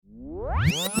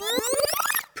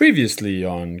Previously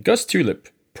on Gus Tulip,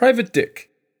 Private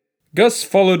Dick. Gus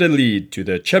followed a lead to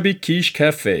the Chubby Quiche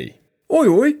Cafe. Oi,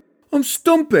 oi, I'm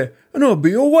Stumpy, and I'll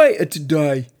be your waiter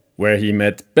today. Where he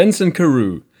met Benson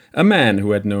Carew, a man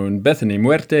who had known Bethany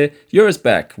Muerte years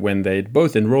back when they'd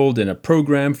both enrolled in a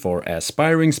program for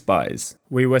aspiring spies.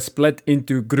 We were split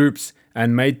into groups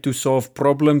and made to solve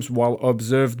problems while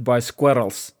observed by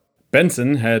squirrels.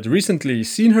 Benson had recently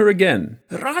seen her again,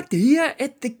 Right here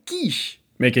at the quiche.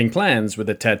 making plans with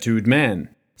a tattooed man.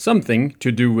 Something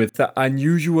to do with The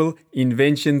unusual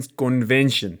Inventions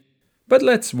convention. But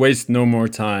let's waste no more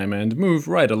time and move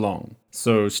right along.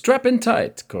 So strap in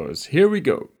tight, cause here we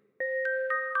go.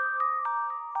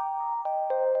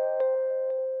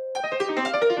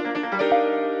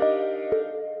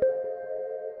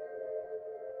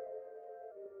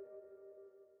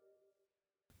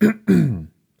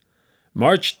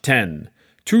 March 10,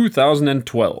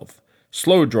 2012.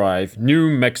 Slow Drive, New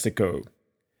Mexico.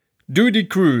 Duty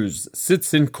Cruz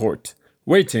sits in court,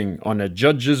 waiting on a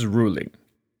judge's ruling.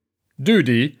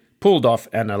 Duty pulled off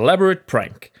an elaborate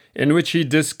prank in which he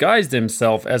disguised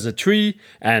himself as a tree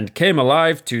and came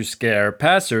alive to scare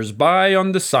passers-by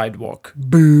on the sidewalk.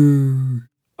 Boo.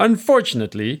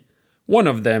 Unfortunately, one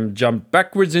of them jumped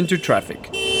backwards into traffic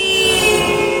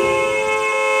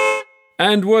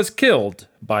and was killed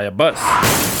by a bus.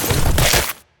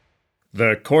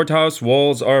 The courthouse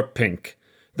walls are pink.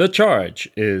 The charge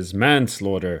is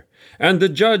manslaughter, and the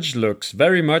judge looks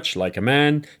very much like a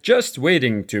man just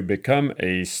waiting to become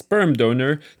a sperm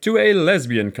donor to a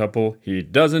lesbian couple he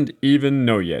doesn't even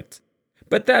know yet.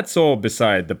 But that's all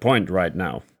beside the point right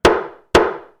now.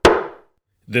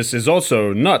 This is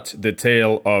also not the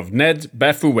tale of Ned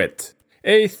Bafouet,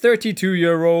 a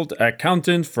 32-year-old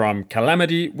accountant from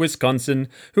Calamity, Wisconsin,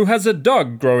 who has a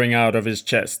dog growing out of his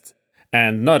chest.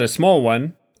 And not a small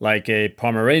one, like a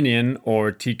Pomeranian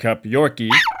or teacup Yorkie.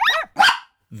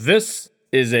 This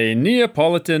is a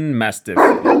Neapolitan Mastiff,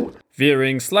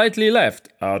 veering slightly left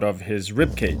out of his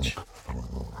ribcage.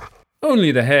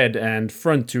 Only the head and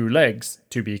front two legs,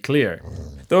 to be clear,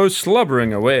 though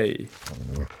slobbering away.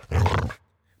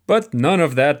 But none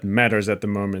of that matters at the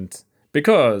moment,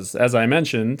 because, as I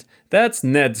mentioned, that's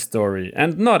Ned's story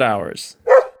and not ours.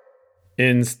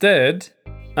 Instead,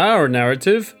 our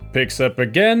narrative picks up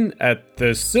again at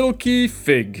the Silky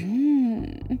Fig,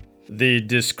 the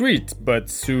discreet but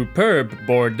superb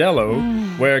bordello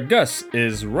where Gus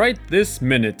is right this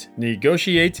minute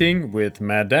negotiating with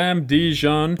Madame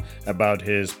Dijon about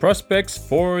his prospects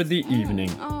for the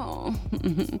evening. Oh.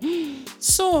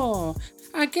 So,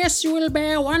 I guess you will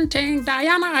be wanting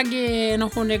Diana again,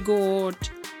 Honeygood.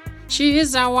 She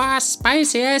is our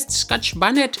spiciest Scotch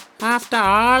bonnet, after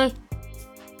all.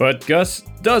 But Gus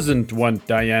doesn't want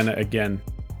Diana again.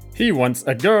 He wants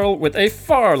a girl with a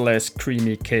far less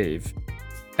creamy cave.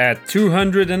 At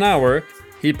 200 an hour,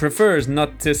 he prefers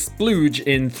not to splooge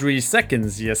in 3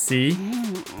 seconds, you see.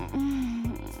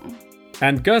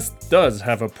 And Gus does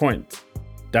have a point.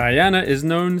 Diana is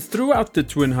known throughout the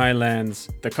Twin Highlands,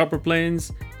 the Copper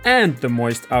Plains, and the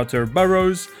moist outer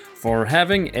boroughs for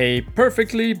having a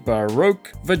perfectly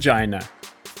baroque vagina.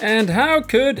 And how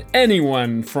could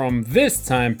anyone from this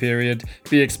time period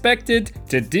be expected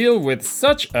to deal with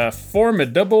such a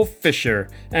formidable fissure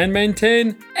and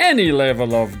maintain any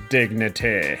level of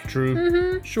dignity?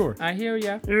 True. Sure. I hear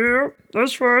ya. Yeah,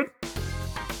 that's right.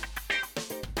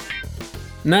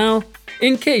 Now,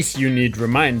 in case you need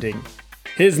reminding,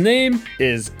 his name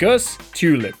is Gus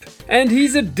Tulip, and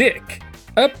he's a dick.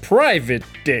 A private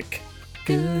dick.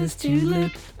 Gus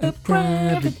Tulip, a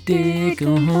private dick.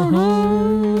 Oh,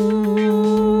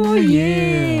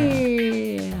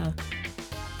 yeah.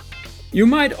 You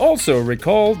might also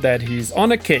recall that he's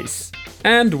on a case,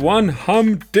 and one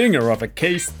humdinger of a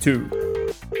case too.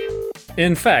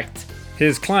 In fact,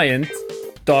 his client,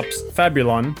 Dops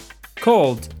Fabulon,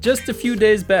 called just a few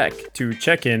days back to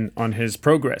check in on his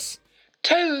progress.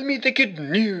 Tell me the good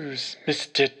news,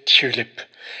 Mr. Tulip,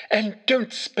 and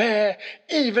don't spare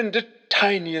even the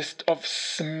tiniest of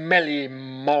smelly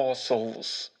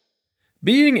morsels.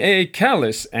 Being a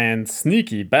callous and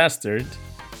sneaky bastard,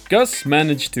 Gus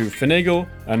managed to finagle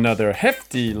another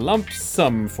hefty lump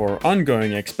sum for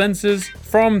ongoing expenses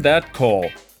from that call.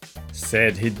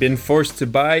 Said he'd been forced to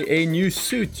buy a new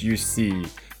suit, you see,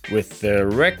 with the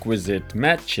requisite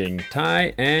matching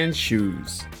tie and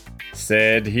shoes.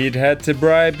 Said he'd had to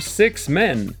bribe 6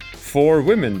 men, 4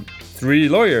 women, 3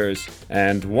 lawyers,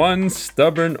 and 1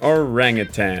 stubborn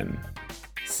orangutan.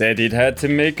 Said he'd had to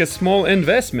make a small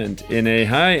investment in a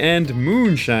high-end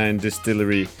moonshine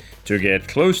distillery to get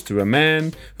close to a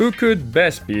man who could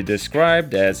best be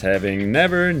described as having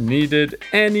never needed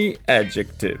any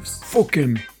adjectives. Fuck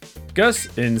him. but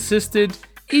Gus insisted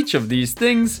each of these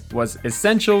things was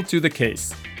essential to the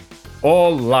case.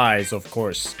 All lies, of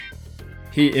course.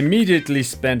 He immediately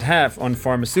spent half on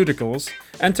pharmaceuticals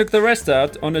and took the rest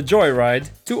out on a joyride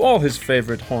to all his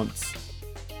favorite haunts.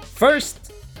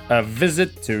 First, a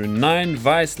visit to 9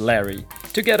 Vice Larry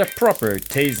to get a proper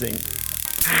tasing.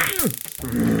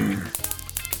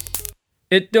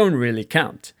 It don't really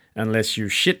count unless you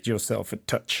shit yourself a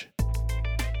touch.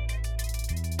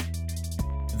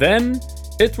 Then,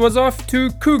 it was off to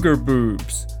Cougar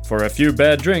Boobs for a few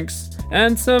bad drinks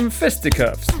and some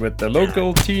fisticuffs with the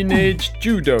local teenage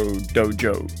judo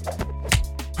dojo.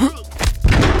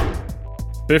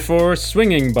 Before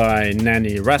swinging by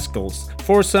Nanny Rascals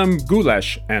for some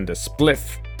goulash and a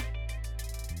spliff.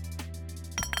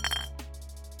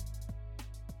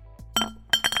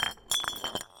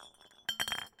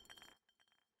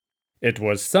 It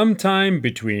was sometime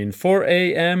between 4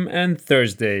 a.m. and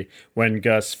Thursday when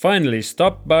Gus finally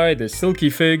stopped by the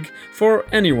Silky Fig for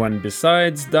anyone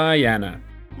besides Diana.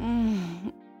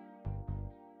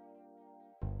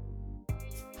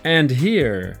 And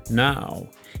here, now,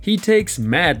 he takes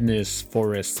madness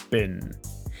for a spin.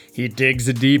 He digs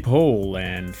a deep hole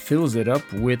and fills it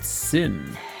up with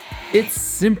sin. It's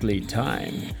simply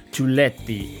time to let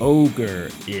the ogre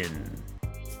in.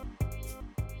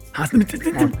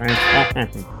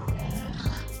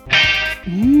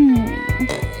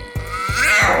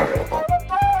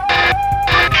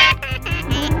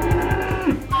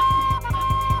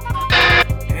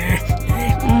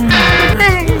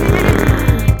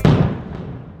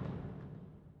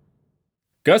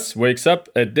 Gus wakes up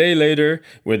a day later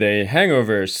with a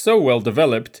hangover so well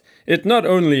developed, it not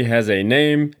only has a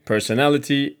name,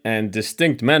 personality, and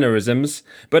distinct mannerisms,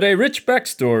 but a rich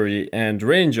backstory and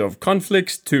range of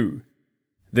conflicts too.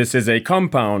 This is a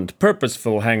compound,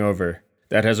 purposeful hangover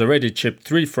that has already chipped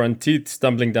 3 front teeth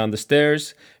stumbling down the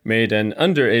stairs, made an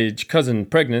underage cousin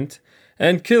pregnant,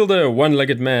 and killed a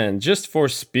one-legged man just for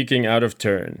speaking out of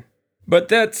turn. But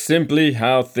that's simply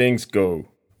how things go.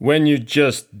 When you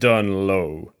just done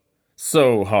low.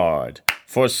 So hard.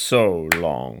 For so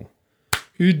long.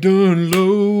 He done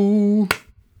low.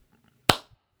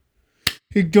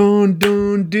 He done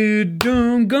did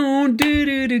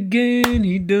it again.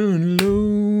 He done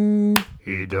low.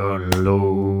 He done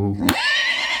low.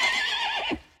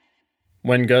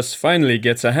 When Gus finally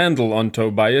gets a handle on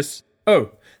Tobias,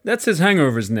 oh, that's his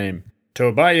hangover's name.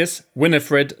 Tobias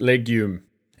Winifred Legume.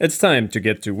 It's time to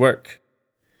get to work.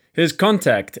 His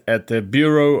contact at the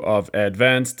Bureau of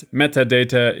Advanced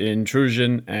Metadata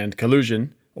Intrusion and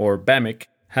Collusion, or BAMIC,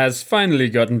 has finally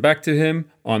gotten back to him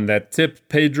on that tip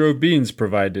Pedro Beans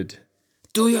provided.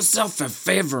 Do yourself a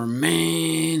favor,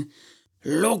 man.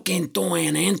 Look into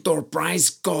an enterprise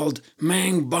called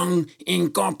Mang Bung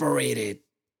Incorporated.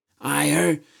 I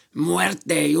heard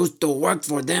Muerte used to work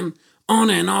for them on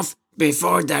and off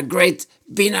before the great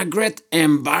vinaigrette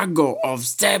embargo of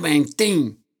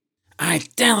 17. I'm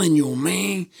telling you,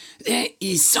 man, there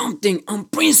is something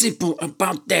unprincipled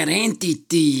about that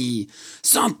entity.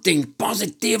 Something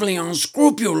positively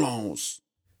unscrupulous.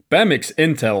 BAMIC's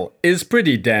intel is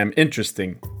pretty damn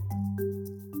interesting.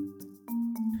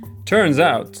 Turns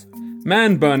out,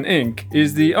 Man Bun Inc.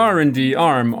 is the R&D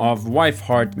arm of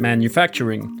Wifeheart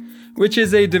Manufacturing, which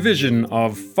is a division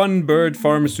of Funbird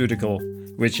Pharmaceutical,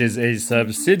 which is a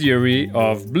subsidiary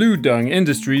of Blue Dung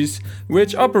Industries,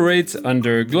 which operates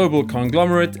under global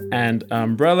conglomerate and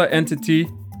umbrella entity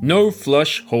No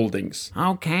Flush Holdings.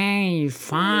 Okay,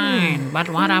 fine, but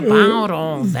what about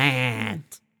all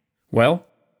that? Well,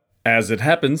 as it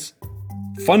happens,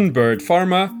 Funbird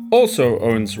Pharma also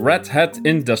owns Rat Hat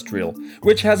Industrial,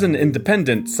 which has an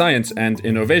independent science and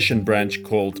innovation branch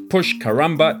called Push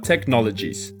Caramba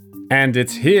Technologies. And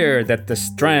it's here that the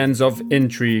strands of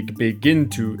intrigue begin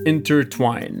to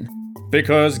intertwine.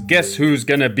 Because guess who's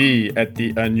gonna be at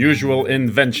the Unusual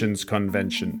Inventions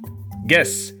Convention?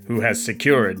 Guess who has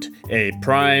secured a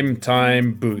prime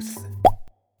time booth?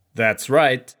 That's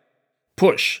right.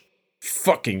 Push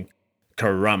fucking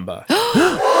Caramba.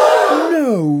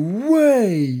 No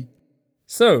way!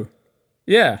 So,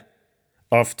 yeah,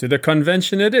 off to the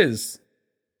convention it is.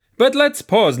 But let's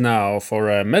pause now for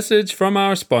a message from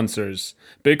our sponsors,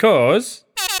 because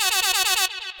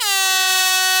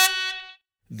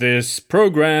this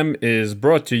program is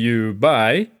brought to you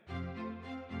by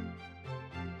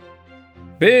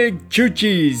Big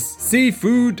Chuchi's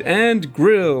Seafood and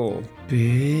Grill.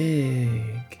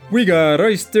 Big. We got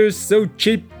oysters so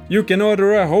cheap you can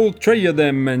order a whole tray of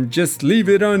them and just leave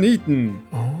it uneaten.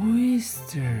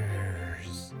 Oysters.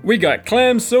 We got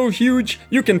clams so huge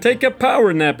you can take a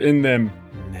power nap in them.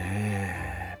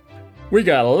 Nap. We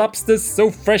got lobsters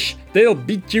so fresh they'll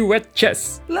beat you at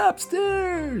chess.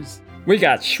 Lobsters! We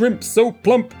got shrimp so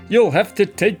plump you'll have to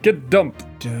take a dump.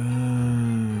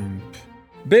 Dump.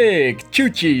 Big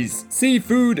Chuchi's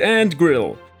Seafood and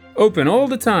Grill. Open all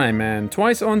the time and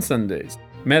twice on Sundays.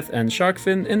 Meth and shark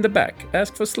fin in the back.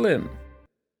 Ask for Slim.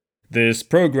 This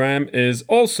program is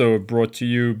also brought to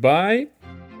you by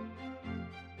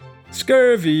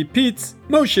Scurvy Pete's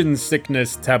Motion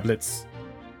Sickness Tablets.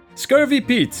 Scurvy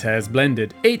Pete's has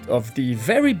blended 8 of the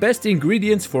very best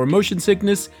ingredients for motion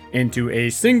sickness into a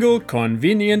single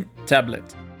convenient tablet.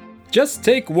 Just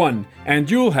take one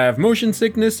and you'll have motion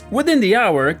sickness within the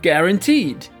hour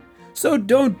guaranteed. So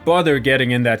don't bother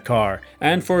getting in that car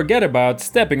and forget about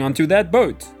stepping onto that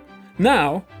boat.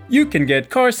 Now, you can get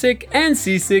carsick and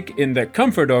seasick in the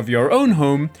comfort of your own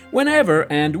home whenever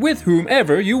and with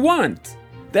whomever you want.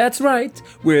 That's right,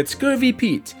 with Scurvy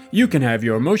Pete, you can have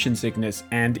your motion sickness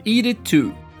and eat it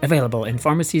too. Available in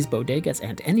pharmacies, bodegas,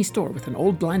 and any store with an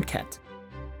old blind cat.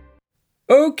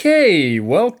 Okay,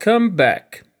 welcome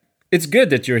back. It's good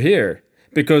that you're here,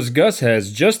 because Gus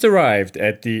has just arrived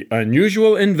at the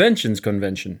Unusual Inventions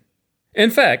Convention.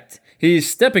 In fact, he's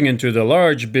stepping into the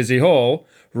large, busy hall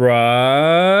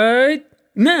right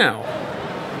now.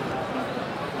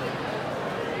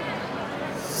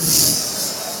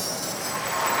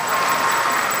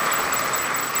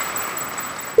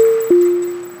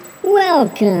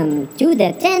 Welcome to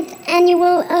the 10th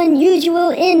Annual Unusual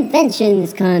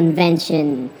Inventions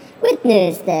Convention.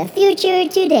 Witness the future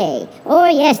today or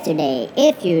yesterday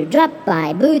if you drop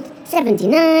by booth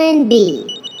 79B.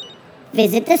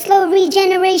 Visit the slow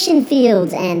regeneration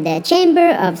fields and the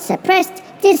chamber of suppressed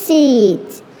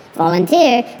deceit.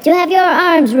 Volunteer to have your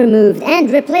arms removed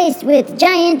and replaced with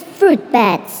giant fruit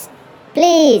bats.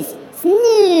 Please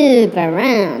snoop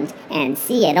around and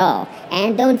see it all.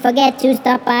 And don't forget to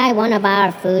stop by one of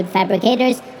our food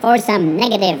fabricators for some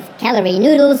negative calorie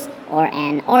noodles or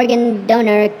an organ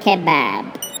donor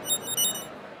kebab.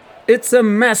 It's a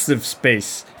massive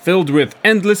space filled with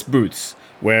endless booths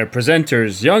where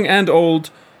presenters young and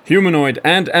old, humanoid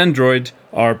and android,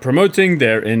 are promoting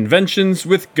their inventions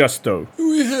with gusto.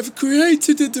 We have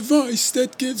created a device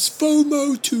that gives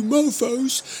FOMO to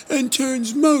mofos and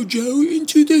turns mojo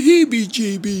into the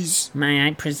heebie-jeebies. May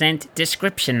I present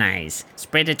Descriptionize?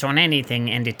 Spread it on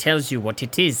anything and it tells you what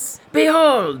it is.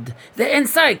 Behold, the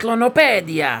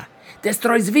encyclopedia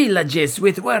destroys villages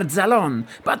with words alone,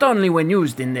 but only when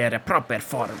used in their proper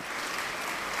form.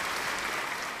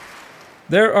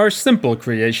 There are simple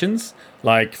creations,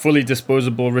 like fully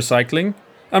disposable recycling,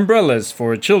 umbrellas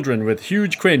for children with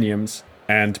huge craniums,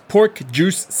 and pork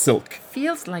juice silk.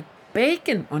 Feels like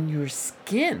bacon on your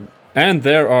skin. And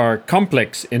there are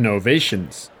complex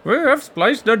innovations. We have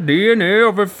spliced the DNA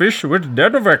of a fish with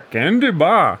that of a candy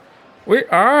bar. We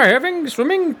are having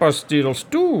swimming pastilles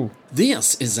too.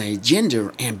 This is a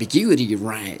gender ambiguity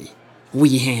ray.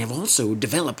 We have also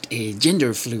developed a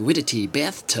gender fluidity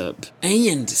bathtub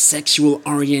and sexual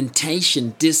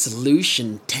orientation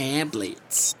dissolution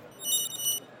tablets.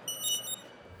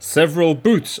 Several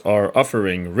booths are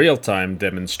offering real-time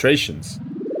demonstrations.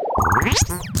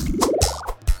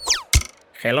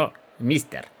 Hello,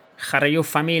 mister. Are you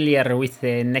familiar with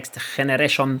the next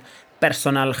generation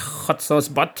personal hot sauce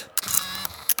bot?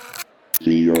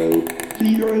 Zero.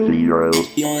 Your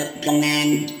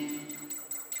command.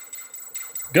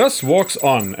 Gus walks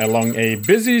on along a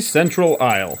busy central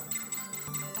aisle.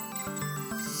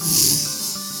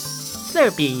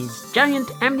 Slurpees.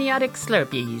 Giant amniotic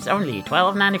Slurpees. Only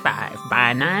 $12.95.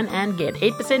 Buy 9 and get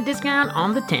 8% discount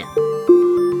on the 10.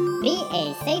 Be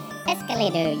a safe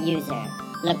escalator user.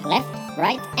 Look left,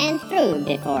 right, and through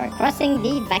before crossing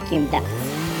the vacuum duct.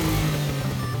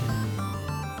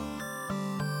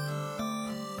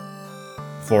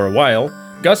 For a while,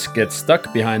 Gus gets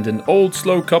stuck behind an old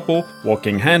slow couple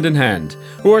walking hand in hand,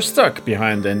 who are stuck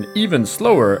behind an even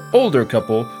slower older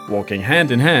couple walking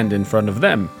hand in hand in front of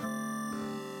them.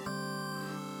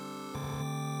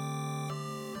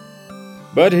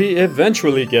 But he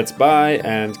eventually gets by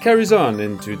and carries on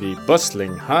into the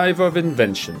bustling hive of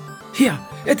invention. Here,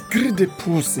 at Gride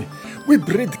Pussy, we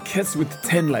breed cats with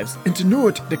 10 lives and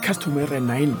note the customary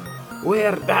 9.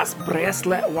 Wear this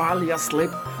bracelet while you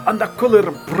sleep, and the color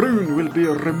brown will be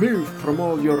removed from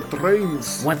all your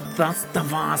dreams. With this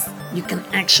device, you can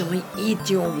actually eat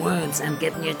your words and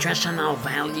get nutritional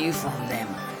value from them.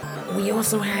 We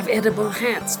also have edible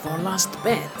hats for lost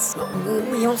bets.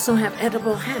 Please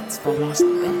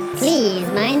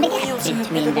mind the gap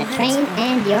between the train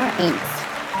and your inks.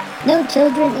 No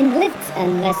children in lifts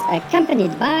unless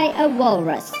accompanied by a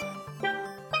walrus.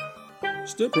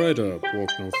 Step right up, walk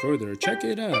no further, check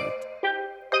it out.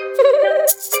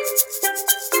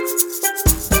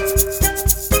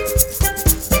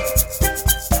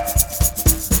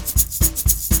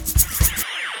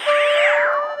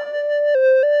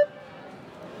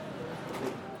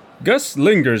 Gus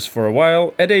lingers for a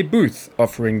while at a booth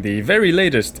offering the very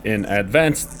latest in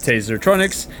advanced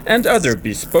tasertronics and other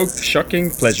bespoke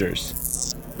shocking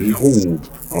pleasures.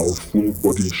 Behold, our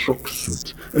full-body shock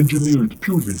suit, engineered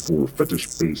purely for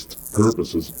fetish-based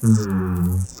purposes.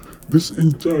 This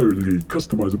entirely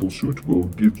customizable suit will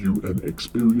give you an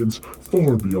experience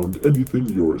far beyond anything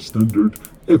your standard,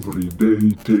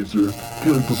 everyday taser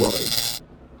can provide.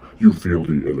 You feel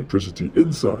the electricity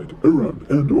inside, around,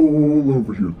 and all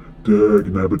over you.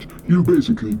 Dagnabbit, you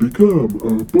basically become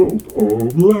a bolt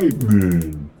of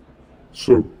lightning.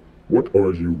 So, what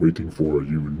are you waiting for,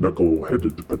 you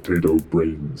knuckle-headed potato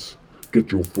brains?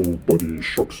 Get your full-body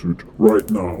shock suit right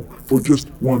now for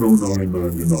just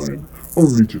 $109.99.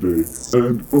 Only today,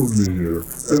 and only here,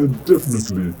 and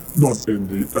definitely not in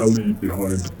the alley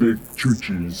behind Big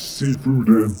Choochie's Seafood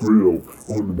and Grill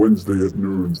on Wednesday at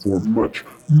noon for much,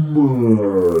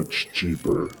 much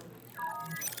cheaper.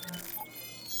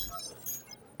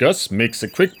 Gus makes a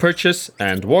quick purchase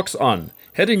and walks on,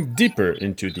 heading deeper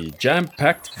into the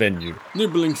jam-packed venue.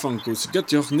 Nibbling Funkus,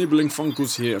 get your Nibbling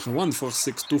Funkus here. 1 for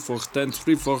 6, 2 for 10,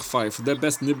 3 for 5. The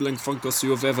best Nibbling Funkus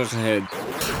you've ever had.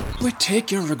 We take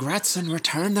your regrets and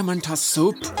return them into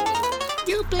soup.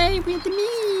 You play with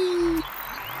me.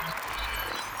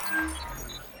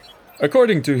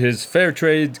 According to his fair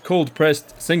trade,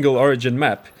 cold-pressed, single-origin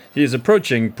map, he is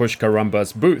approaching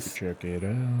Pushkaramba's booth. Check it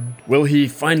out. Will he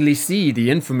finally see the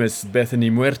infamous Bethany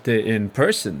Muerte in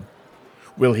person?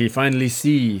 Will he finally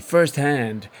see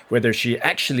firsthand whether she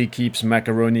actually keeps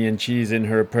macaroni and cheese in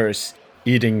her purse,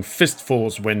 eating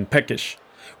fistfuls when peckish?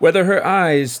 Whether her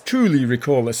eyes truly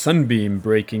recall a sunbeam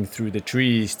breaking through the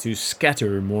trees to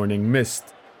scatter morning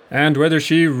mist? And whether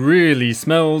she really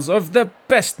smells of the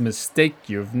best mistake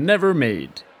you've never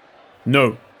made?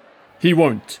 No, he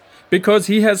won't, because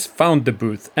he has found the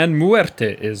booth and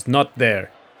Muerte is not there.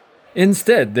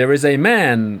 Instead, there is a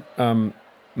man,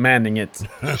 manning it.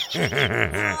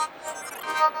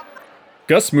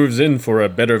 Gus moves in for a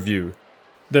better view.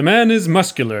 The man is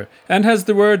muscular and has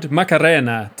the word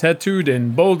Macarena tattooed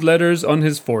in bold letters on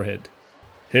his forehead.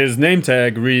 His name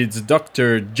tag reads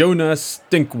Dr. Jonah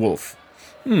Stinkwolf.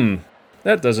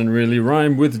 That doesn't really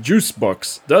rhyme with juice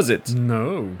box, does it?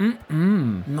 No.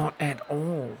 Not at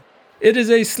all. It is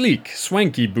a sleek,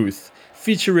 swanky booth,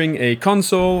 featuring a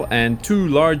console and 2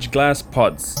 large glass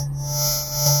pods.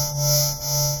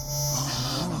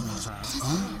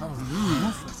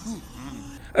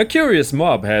 A curious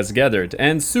mob has gathered,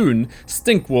 and soon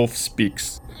Stinkwolf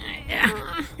speaks.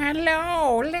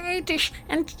 Hello, ladies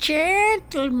and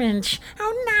gentlemen.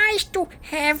 How nice to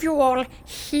have you all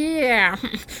here.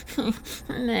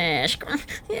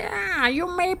 Yeah, you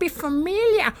may be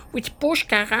familiar with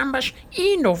Pushkaramba's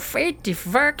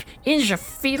innovative work in the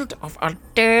field of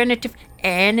alternative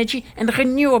energy and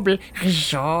renewable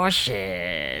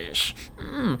resources.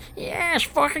 Yes,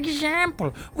 for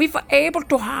example, we were able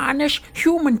to harness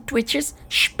human twitches,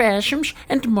 spasms,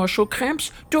 and muscle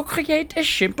cramps to create a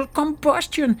simple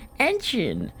combustion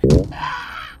engine.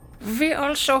 We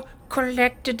also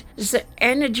collected the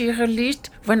energy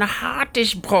released when a heart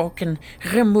is broken,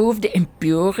 removed the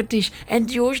impurities,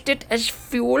 and used it as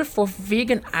fuel for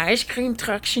vegan ice cream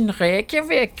trucks in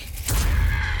Reykjavik.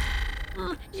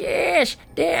 Yes,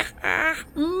 there are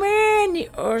many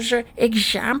other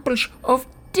examples of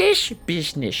this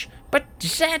business, but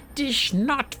that is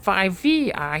not why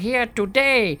we are here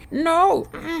today. No,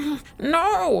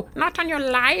 not on your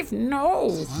life,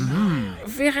 no.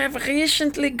 We have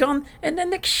recently gone in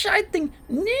an exciting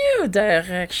new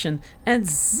direction, and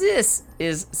this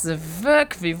is the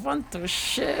work we want to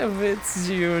share with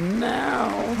you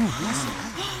now.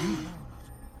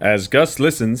 As Gus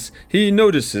listens, he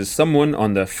notices someone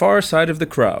on the far side of the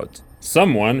crowd.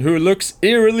 Someone who looks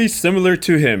eerily similar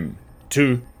to him.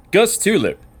 To Gus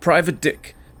Tulip, Private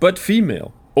Dick, but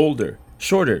female, older,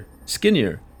 shorter,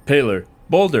 skinnier, paler,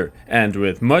 bolder, and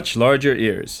with much larger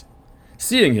ears.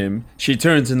 Seeing him, she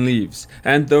turns and leaves,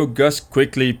 and though Gus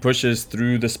quickly pushes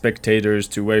through the spectators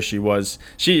to where she was,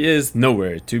 she is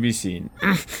nowhere to be seen.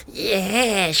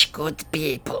 Yes, good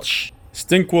people.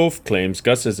 Stinkwolf claims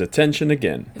Gus's attention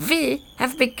again. We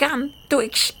have begun to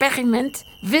experiment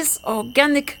with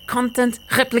organic content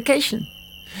replication,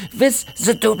 with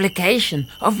the duplication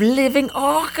of living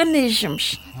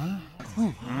organisms.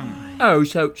 Oh,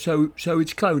 so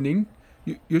it's cloning?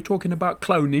 You're talking about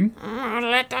cloning?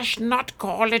 Let us not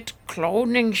call it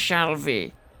cloning, shall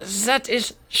we? That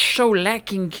is so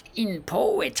lacking in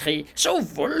poetry, so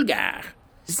vulgar.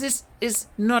 This is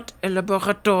not a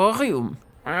laboratorium.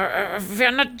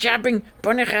 We're not jabbing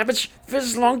bunny rabbits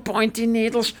with long pointy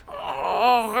needles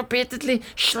or repeatedly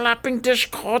slapping the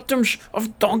scrotums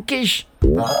of donkeys.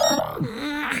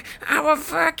 Our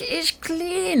work is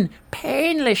clean,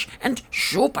 painless, and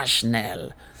super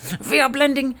snel. We are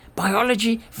blending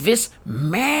biology with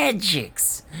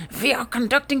magics. We are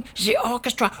conducting the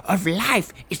orchestra of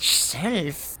life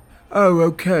itself. Oh,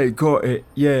 okay, got it.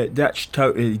 Yeah, that's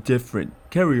totally different.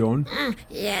 Carry on.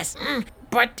 Yes,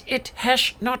 but it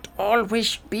has not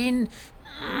always been,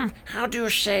 how do you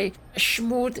say,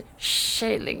 smooth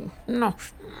sailing. No,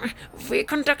 we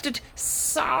conducted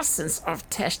thousands of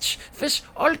tests with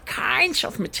all kinds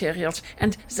of materials,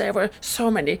 and there were so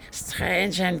many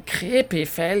strange and creepy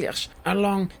failures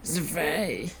along the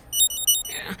way.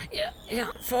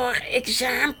 For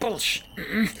examples,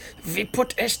 we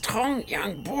put a strong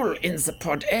young bull in the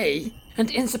pod A, and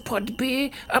in the pod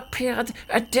B appeared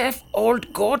a deaf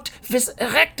old goat with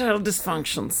erectile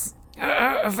dysfunctions.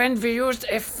 When we used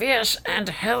a fierce and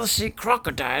healthy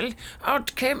crocodile,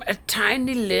 out came a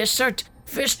tiny lizard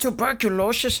with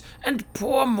tuberculosis and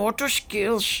poor motor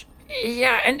skills.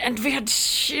 Yeah, and we had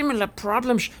similar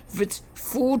problems with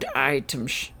food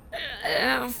items.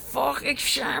 For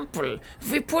example,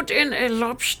 we put in a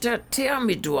lobster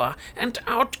thermidor, and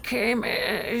out came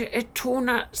a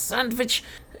tuna sandwich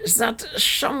that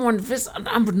someone with an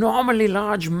abnormally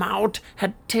large mouth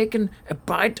had taken a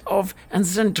bite of and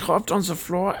then dropped on the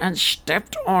floor and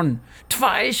stepped on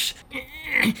twice.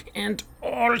 And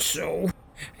also,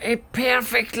 a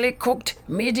perfectly cooked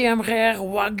medium rare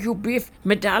Wagyu beef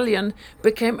medallion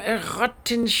became a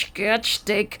rotten scared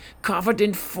steak covered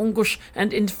in fungus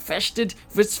and infested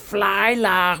with fly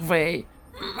larvae.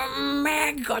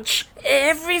 Maggots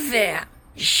everywhere.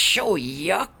 So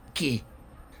yucky.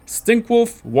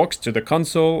 Stinkwolf walks to the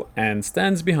console and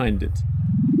stands behind it.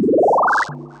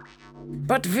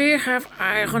 But we have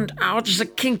ironed out the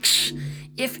kinks.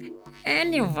 If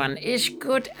anyone is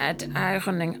good at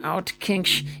ironing out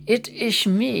kinks, it is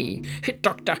me,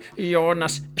 Dr.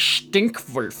 Jonas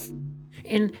Stinkwolf.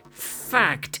 In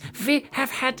fact, we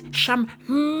have had some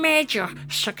major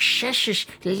successes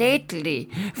lately,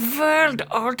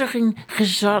 world-altering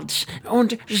results,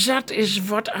 and that is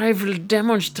what I will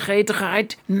demonstrate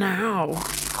right now.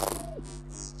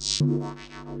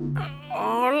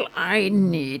 All I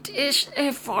need is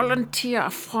a volunteer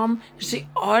from the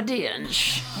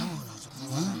audience.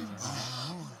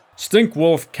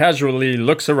 Stinkwolf casually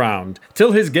looks around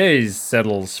till his gaze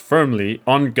settles firmly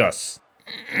on Gus.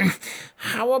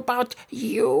 How about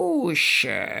you,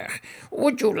 sir?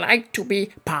 Would you like to be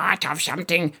part of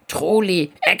something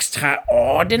truly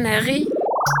extraordinary?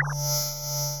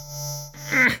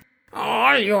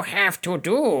 All you have to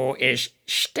do is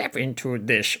step into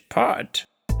this pod.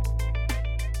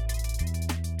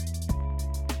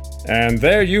 And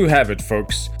there you have it,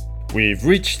 folks. We've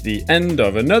reached the end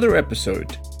of another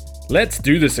episode. Let's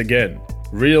do this again,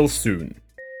 real soon.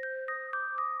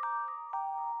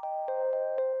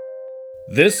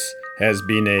 This has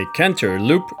been a Cantor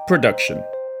Loop production.